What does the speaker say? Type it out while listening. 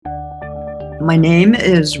My name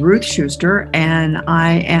is Ruth Schuster, and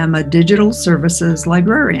I am a digital services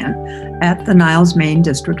librarian at the Niles-Maine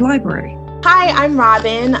District Library. Hi, I'm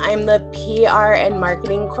Robin. I'm the PR and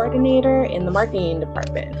marketing coordinator in the marketing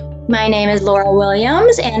department. My name is Laura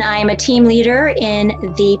Williams, and I'm a team leader in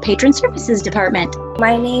the patron services department.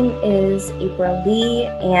 My name is April Lee,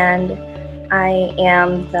 and I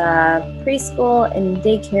am the preschool and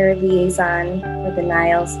daycare liaison for the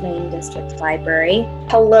Niles-Maine District Library.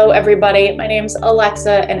 Hello, everybody. My name's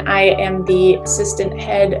Alexa, and I am the assistant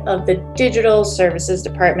head of the digital services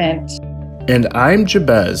department. And I'm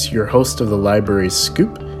Jabez, your host of the Library's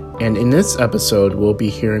Scoop. And in this episode, we'll be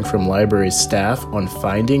hearing from library staff on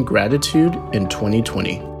finding gratitude in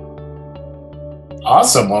 2020.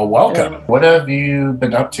 Awesome. Well, welcome. What have you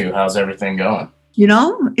been up to? How's everything going? You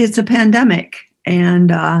know, it's a pandemic,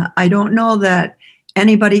 and I don't know that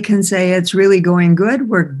anybody can say it's really going good.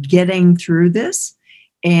 We're getting through this,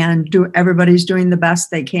 and everybody's doing the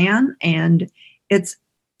best they can. And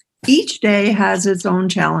each day has its own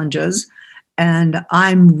challenges. And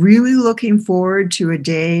I'm really looking forward to a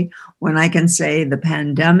day when I can say the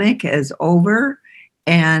pandemic is over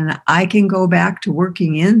and I can go back to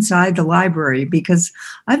working inside the library, because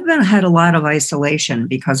I've had a lot of isolation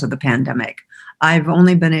because of the pandemic. I've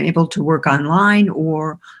only been able to work online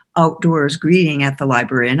or outdoors greeting at the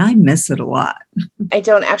library, and I miss it a lot. I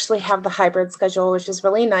don't actually have the hybrid schedule, which is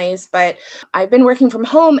really nice, but I've been working from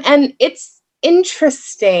home, and it's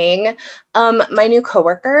interesting. My new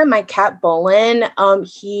coworker, my cat Bolin,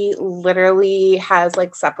 he literally has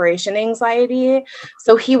like separation anxiety.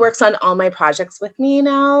 So he works on all my projects with me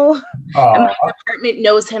now. And my department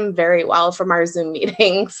knows him very well from our Zoom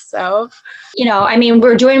meetings. So,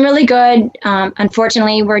 we're doing really good.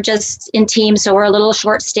 Unfortunately, we're just in teams, so we're a little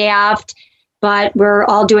short-staffed, but we're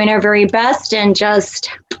all doing our very best and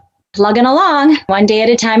just plugging along one day at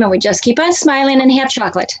a time, and we just keep on smiling and have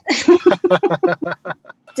chocolate.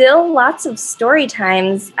 Still lots of story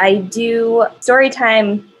times. I do story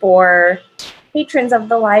time for patrons of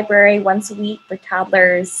the library once a week for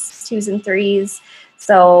toddlers, 2s and 3s.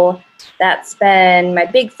 So that's been my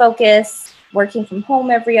big focus, working from home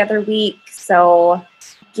every other week. So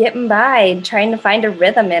getting by, trying to find a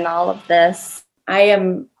rhythm in all of this. I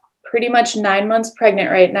am pretty much 9 months pregnant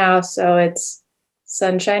right now, so it's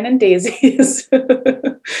sunshine and daisies.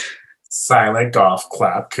 Silent golf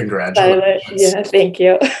clap. Congratulations. Yeah, thank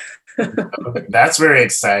you. That's very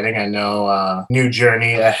exciting. I know new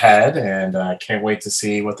journey ahead, and I can't wait to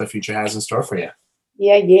see what the future has in store for you.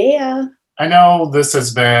 Yeah. I know this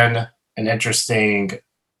has been an interesting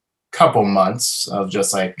couple months of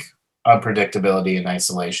just like unpredictability and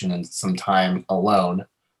isolation and some time alone.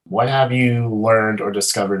 What have you learned or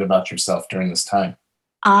discovered about yourself during this time?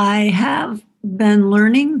 I have been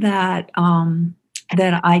learning that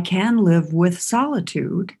I can live with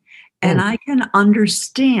solitude, and I can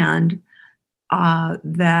understand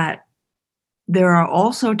that there are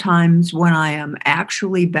also times when I am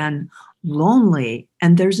actually been lonely,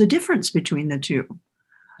 and there's a difference between the two.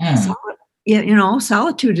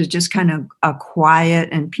 Solitude is just kind of a quiet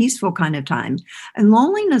and peaceful kind of time, and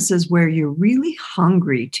loneliness is where you're really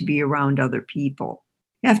hungry to be around other people.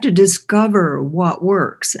 You have to discover what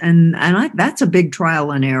works, and that's a big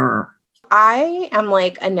trial and error. I am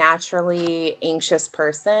like a naturally anxious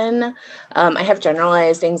person. I have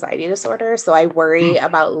generalized anxiety disorder, so I worry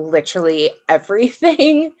about literally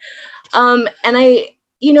everything. And I,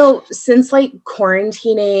 since like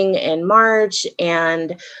quarantining in March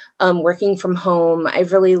and working from home,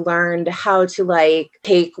 I've really learned how to like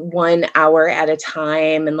take 1 hour at a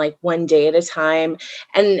time and like one day at a time.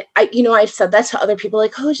 And I've said that to other people,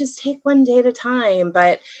 like, oh, just take one day at a time.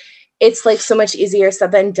 But it's like so much easier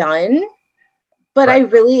said than done. But right. I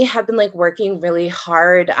really have been like working really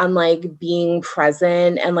hard on like being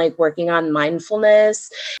present and like working on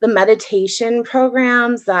mindfulness. The meditation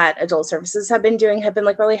programs that adult services have been doing have been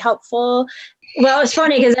like really helpful. Well, it's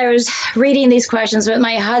funny because I was reading these questions with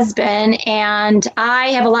my husband, and I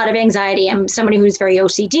have a lot of anxiety. I'm somebody who's very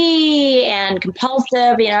OCD and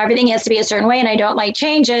compulsive. Everything has to be a certain way, and I don't like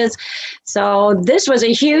changes. So this was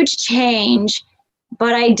a huge change,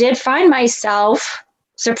 but I did find myself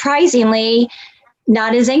surprisingly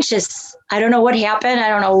not as anxious. I don't know what happened. I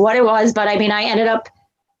don't know what it was, but I ended up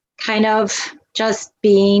kind of just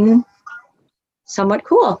being somewhat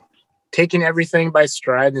cool. Taking everything by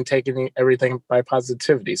stride and taking everything by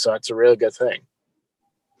positivity. So it's a really good thing.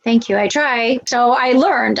 Thank you. I try. So I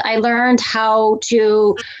learned how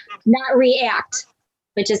to not react,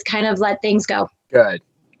 but just kind of let things go. Good.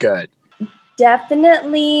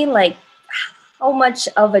 Definitely like how much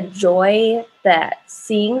of a joy that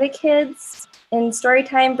seeing the kids in story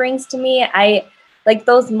time brings to me. I like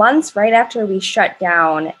those months right after we shut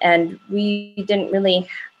down and we didn't really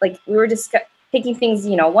we were just taking things,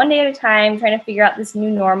 one day at a time, trying to figure out this new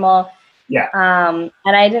normal. Yeah.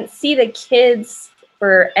 And I didn't see the kids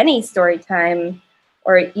for any story time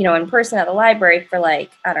or, in person at the library for I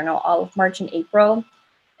don't know, all of March and April.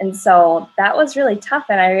 And so that was really tough.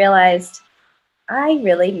 And I realized I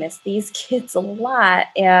really miss these kids a lot.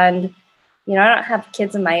 And, I don't have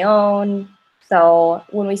kids of my own. So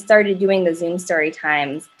when we started doing the Zoom story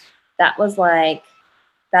times, that was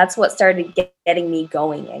that's what started getting me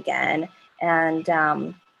going again. And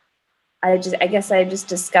I guess I just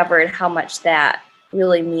discovered how much that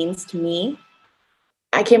really means to me.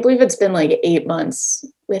 I can't believe it's been 8 months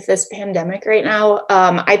with this pandemic right now.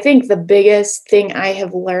 I think the biggest thing I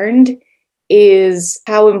have learned is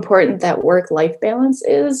how important that work-life balance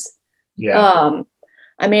is. Yeah.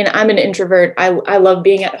 I'm an introvert. I love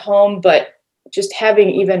being at home, but just having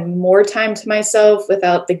even more time to myself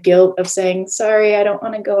without the guilt of saying, sorry, I don't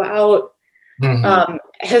want to go out,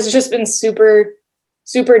 has just been super,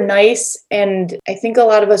 super nice. And I think a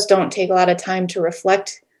lot of us don't take a lot of time to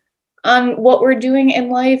reflect on what we're doing in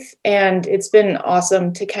life. And it's been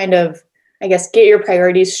awesome to kind of, I guess, get your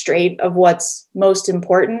priorities straight of what's most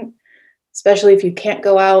important, especially if you can't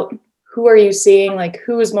go out. Who are you seeing?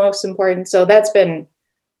 Who is most important? So that's been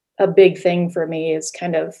a big thing for me, is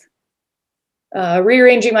kind of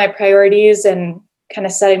rearranging my priorities and kind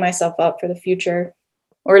of setting myself up for the future,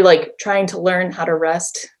 or trying to learn how to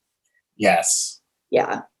rest. Yes.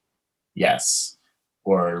 Yeah. Yes.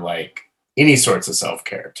 Or any sorts of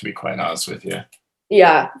self-care, to be quite honest with you.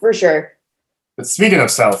 Yeah, for sure. But speaking of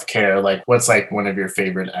self-care, what's one of your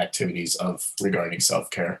favorite activities regarding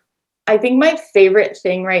self-care? I think my favorite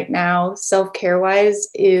thing right now, self-care wise,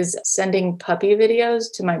 is sending puppy videos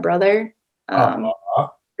to my brother.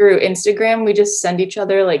 Through Instagram. We just send each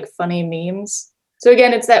other funny memes. So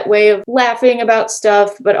again, it's that way of laughing about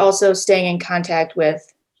stuff, but also staying in contact with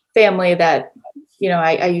family that,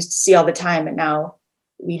 I used to see all the time, and now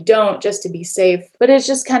we don't, just to be safe. But it's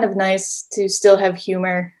just kind of nice to still have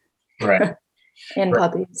humor. Right. And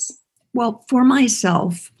puppies. Well, for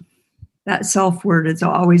myself, that self word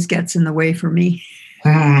always gets in the way for me.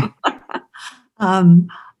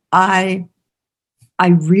 I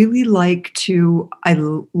really like to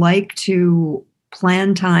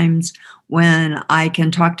plan times when I can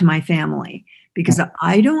talk to my family, because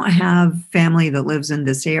I don't have family that lives in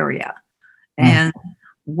this area. And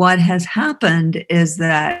what has happened is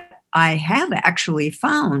that I have actually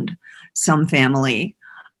found some family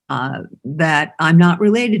that I'm not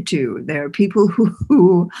related to. There are people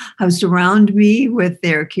who have surrounded me with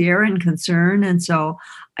their care and concern. And so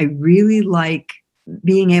I really like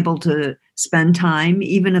being able to spend time,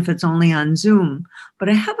 even if it's only on Zoom. But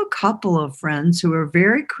I have a couple of friends who are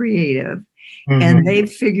very creative, and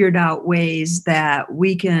they've figured out ways that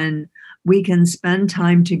we can spend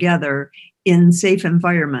time together in safe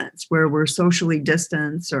environments where we're socially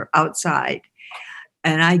distanced or outside.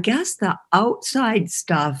 And I guess the outside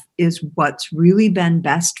stuff is what's really been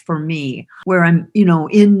best for me, where I'm,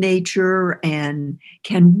 in nature and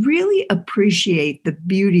can really appreciate the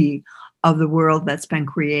beauty of the world that's been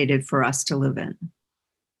created for us to live in.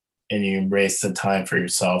 And you embrace the time for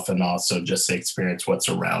yourself and also just experience what's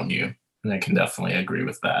around you. And I can definitely agree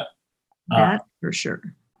with that. That for sure.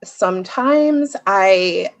 Sometimes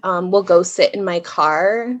I will go sit in my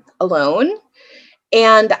car alone.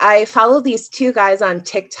 And I follow these two guys on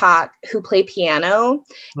TikTok who play piano,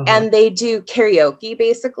 and they do karaoke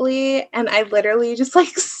basically. And I literally just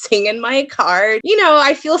sing in my car.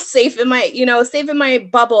 I feel safe in my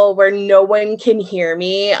bubble where no one can hear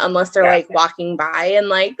me unless they're walking by, and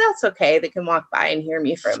that's okay. They can walk by and hear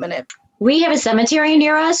me for a minute. We have a cemetery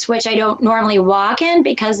near us, which I don't normally walk in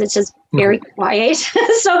because it's just very quiet.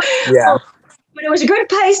 But it was a good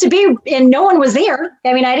place to be, and no one was there.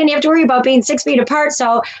 I didn't have to worry about being 6 feet apart.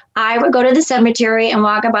 So I would go to the cemetery and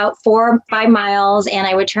walk about 4 or 5 miles, and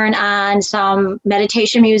I would turn on some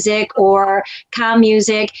meditation music or calm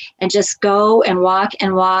music and just go and walk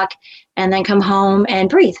and then come home and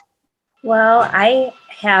breathe. Well, I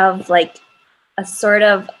have a sort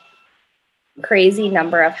of crazy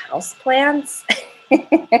number of houseplants.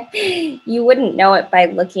 You wouldn't know it by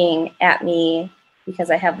looking at me because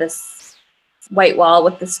I have this white wall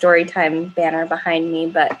with the Storytime banner behind me,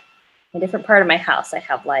 but in a different part of my house I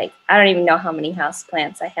have I don't even know how many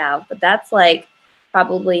houseplants I have, but that's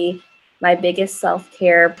probably my biggest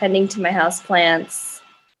self-care, tending to my houseplants.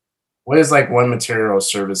 What is one material or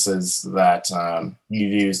services that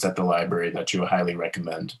you've used at the library that you highly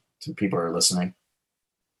recommend to people who are listening?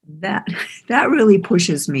 that really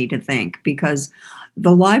pushes me to think, because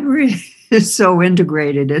the library is so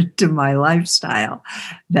integrated into my lifestyle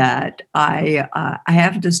that I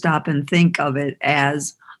have to stop and think of it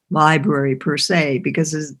as library per se,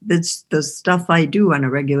 because it's the stuff I do on a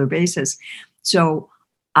regular basis. So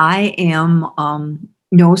I am,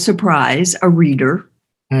 no surprise, a reader.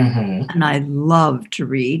 And I love to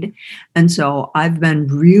read. And so I've been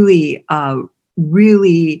really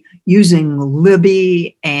using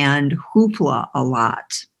Libby and Hoopla a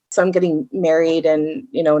lot. So I'm getting married in,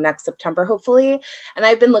 next September, hopefully. And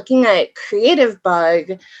I've been looking at Creative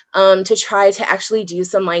Bug to try to actually do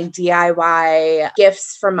some like DIY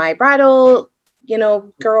gifts for my bridal,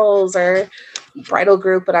 girls or bridal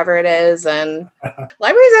group, whatever it is. And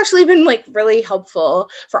library's actually been like really helpful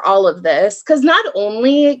for all of this, because not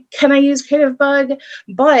only can I use Creative Bug,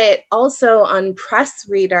 but also on Press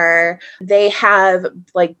Reader, they have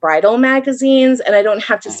like bridal magazines, and I don't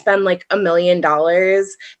have to spend like $1 million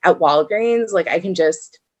at Walgreens. Like I can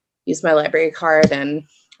just use my library card and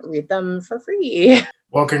read them for free.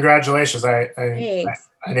 Well, congratulations. I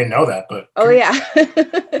didn't know that, but yeah.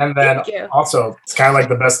 And then also, it's kind of like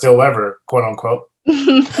the best deal ever, quote unquote.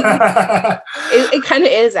 It kind of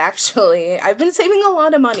is, actually. I've been saving a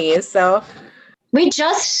lot of money, so. We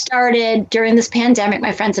just started during this pandemic,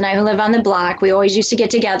 my friends and I who live on the block, we always used to get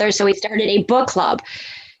together. So we started a book club,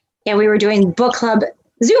 and we were doing book club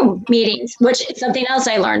Zoom meetings, which is something else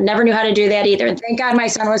I learned. Never knew how to do that either. And thank God my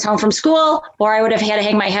son was home from school, or I would have had to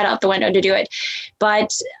hang my head out the window to do it.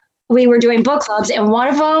 But we were doing book clubs, and one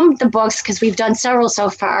of them, the books, because we've done several so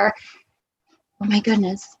far. Oh my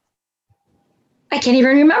goodness. I can't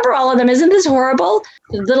even remember all of them. Isn't this horrible?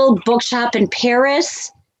 The little bookshop in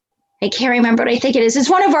Paris. I can't remember what I think it is. It's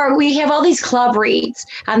one of we have all these club reads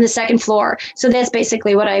on the second floor. So that's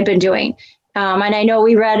basically what I've been doing. And I know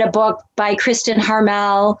we read a book by Kristen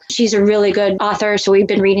Harmel. She's a really good author, so we've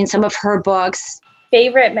been reading some of her books.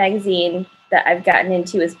 Favorite magazine that I've gotten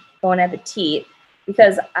into is Bon Appetit,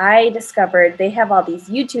 because I discovered they have all these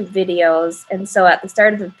YouTube videos. And so at the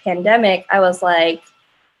start of the pandemic, I was like,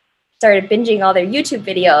 started binging all their YouTube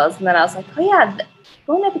videos. And then I was like, oh yeah,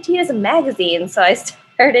 Bon Appetit is a magazine. So I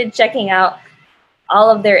started checking out all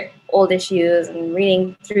of their old issues and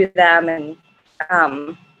reading through them. And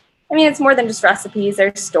it's more than just recipes.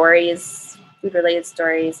 There's stories, food-related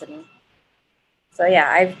stories. And so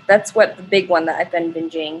yeah, that's what the big one that I've been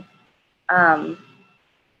binging.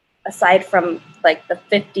 Aside from like the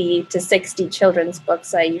 50 to 60 children's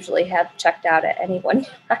books I usually have checked out at any one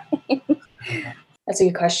time. That's a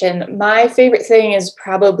good question. My favorite thing is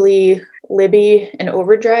probably Libby and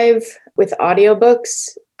Overdrive with audiobooks.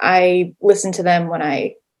 I listen to them when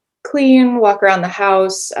I clean, walk around the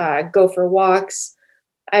house, go for walks.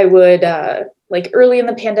 I would, like early in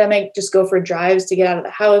the pandemic, just go for drives to get out of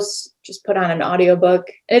the house, just put on an audiobook.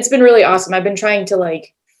 And it's been really awesome. I've been trying to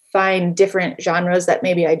like find different genres that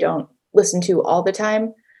maybe I don't listen to all the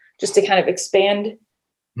time, just to kind of expand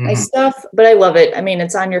my stuff. But I love it. I mean,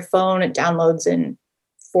 it's on your phone. It downloads in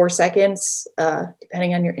 4 seconds,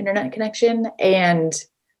 depending on your internet connection. And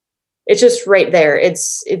it's just right there.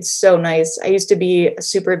 It's so nice. I used to be a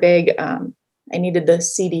super big, I needed the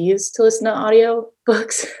CDs to listen to audio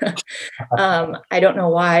books. I don't know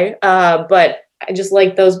why, but I just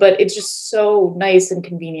like those. But it's just so nice and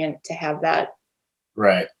convenient to have that.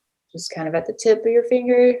 Right. Just kind of at the tip of your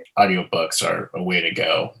finger. Audiobooks are a way to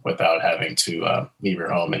go without having to leave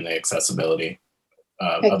your home in the accessibility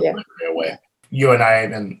of the library away. You and I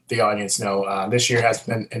and the audience know this year has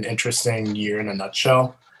been an interesting year in a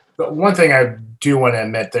nutshell. But one thing I do want to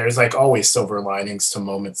admit, there's like always silver linings to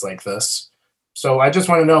moments like this. So I just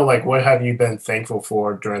want to know, like, what have you been thankful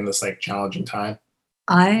for during this like challenging time?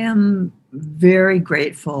 I am very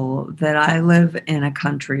grateful that I live in a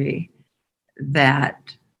country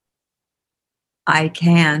that I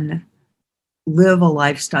can live a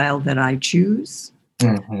lifestyle that I choose,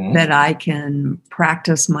 that I can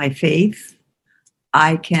practice my faith,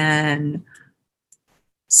 I can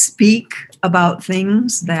speak about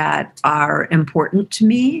things that are important to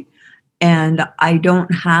me, and I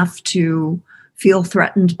don't have to feel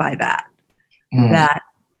threatened by that.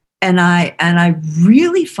 And I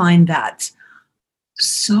really find that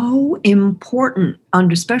so important,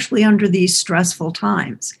 especially under these stressful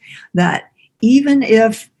times, that even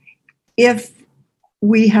if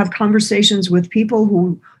we have conversations with people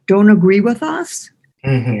who don't agree with us,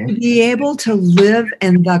 to be able to live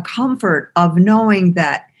in the comfort of knowing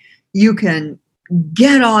that you can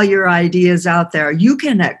get all your ideas out there, you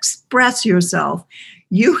can express yourself,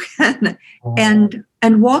 you can and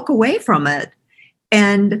walk away from it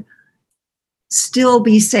and still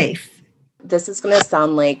be safe This is going to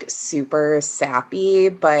sound like super sappy,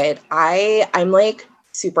 but I'm like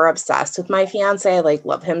super obsessed with my fiance. I like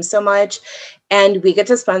love him so much. And we get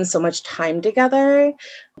to spend so much time together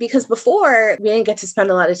because before we didn't get to spend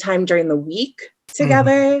a lot of time during the week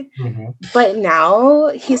together. Mm-hmm. But now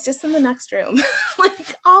he's just in the next room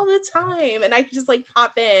like all the time. And I can just like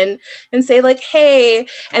pop in and say like, hey,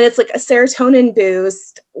 and it's like a serotonin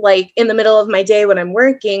boost, like in the middle of my day when I'm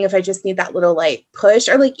working, if I just need that little like push,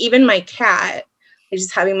 or like even my cat,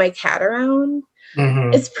 just having my cat around.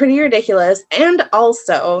 Mm-hmm. It's pretty ridiculous. And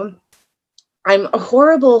also I'm a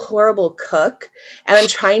horrible, horrible cook and I'm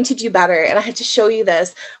trying to do better. And I had to show you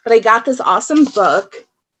this, but I got this awesome book.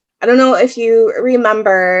 I don't know if you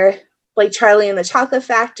remember like Charlie and the Chocolate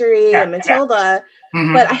Factory and Matilda,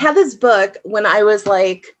 but I had this book when I was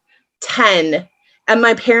like 10 and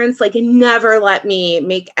my parents like never let me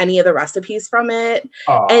make any of the recipes from it.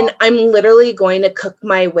 Aww. And I'm literally going to cook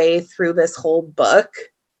my way through this whole book.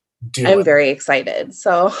 I'm very excited.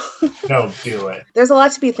 So no, do it. There's a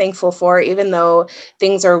lot to be thankful for, even though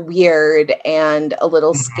things are weird and a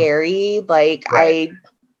little scary. Like I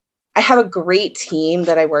have a great team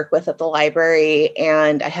that I work with at the library,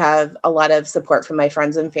 and I have a lot of support from my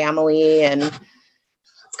friends and family. And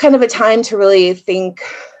it's kind of a time to really think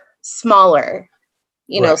smaller,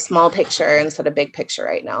 you know, small picture instead of big picture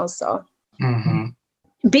right now. So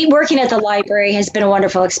Working at the library has been a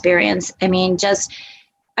wonderful experience. I mean,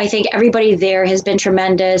 I think everybody there has been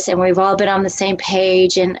tremendous, and we've all been on the same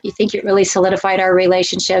page. And I think it really solidified our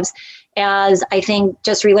relationships, as I think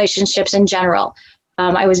just relationships in general.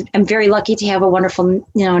 I'm very lucky to have a wonderful,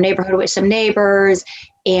 neighborhood with some neighbors.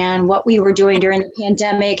 And what we were doing during the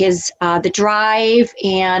pandemic is the drive,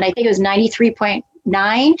 and I think it was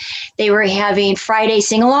 93.9. They were having Friday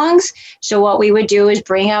sing-alongs. So what we would do is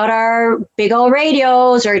bring out our big old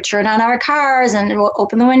radios or turn on our cars and we'll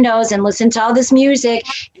open the windows and listen to all this music.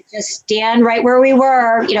 Just stand right where we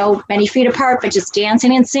were, many feet apart, but just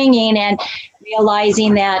dancing and singing and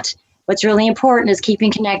realizing that what's really important is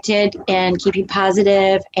keeping connected and keeping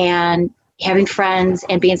positive and having friends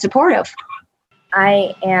and being supportive.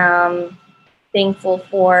 I am thankful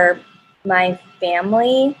for my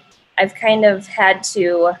family. I've kind of had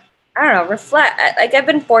to, reflect. Like I've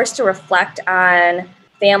been forced to reflect on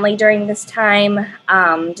family during this time,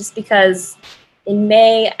 just because in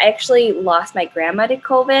May, I actually lost my grandma to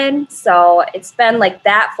COVID. So it's been like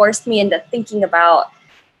that forced me into thinking about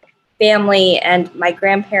family and my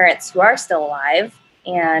grandparents who are still alive.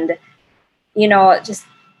 And, just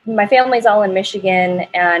my family's all in Michigan,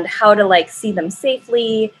 and how to like see them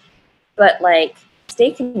safely, but like stay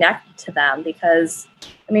connected to them, because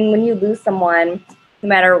when you lose someone, no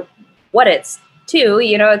matter what it's to,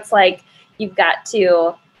 it's like you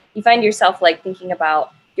find yourself like thinking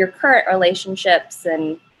about your current relationships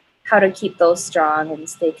and how to keep those strong and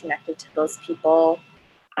stay connected to those people.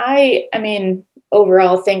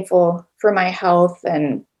 Overall thankful for my health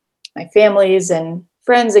and my families and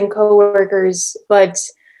friends and coworkers, but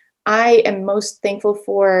I am most thankful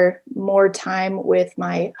for more time with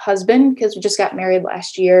my husband, because we just got married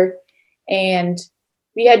last year and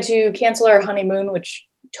we had to cancel our honeymoon, which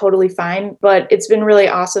totally fine, but it's been really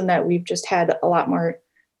awesome that we've just had a lot more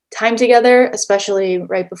time together, especially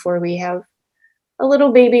right before we have a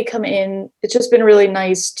little baby come in. It's just been really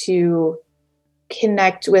nice to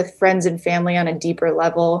connect with friends and family on a deeper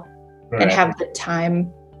level and have the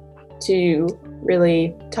time to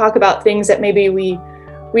really talk about things that maybe we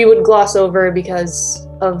would gloss over because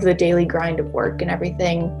of the daily grind of work and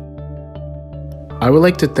everything. I would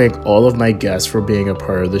like to thank all of my guests for being a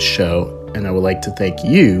part of the show, and I would like to thank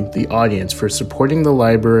you, the audience, for supporting the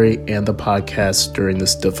library and the podcast during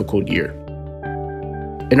this difficult year.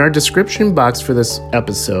 In our description box for this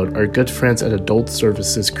episode, our good friends at Adult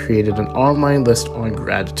Services created an online list on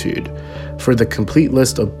gratitude. For the complete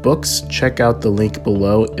list of books, check out the link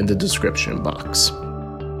below in the description box.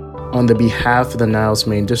 On the behalf of the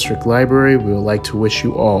Niles-Maine District Library, we would like to wish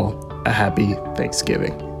you all a happy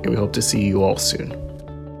Thanksgiving, and we hope to see you all soon.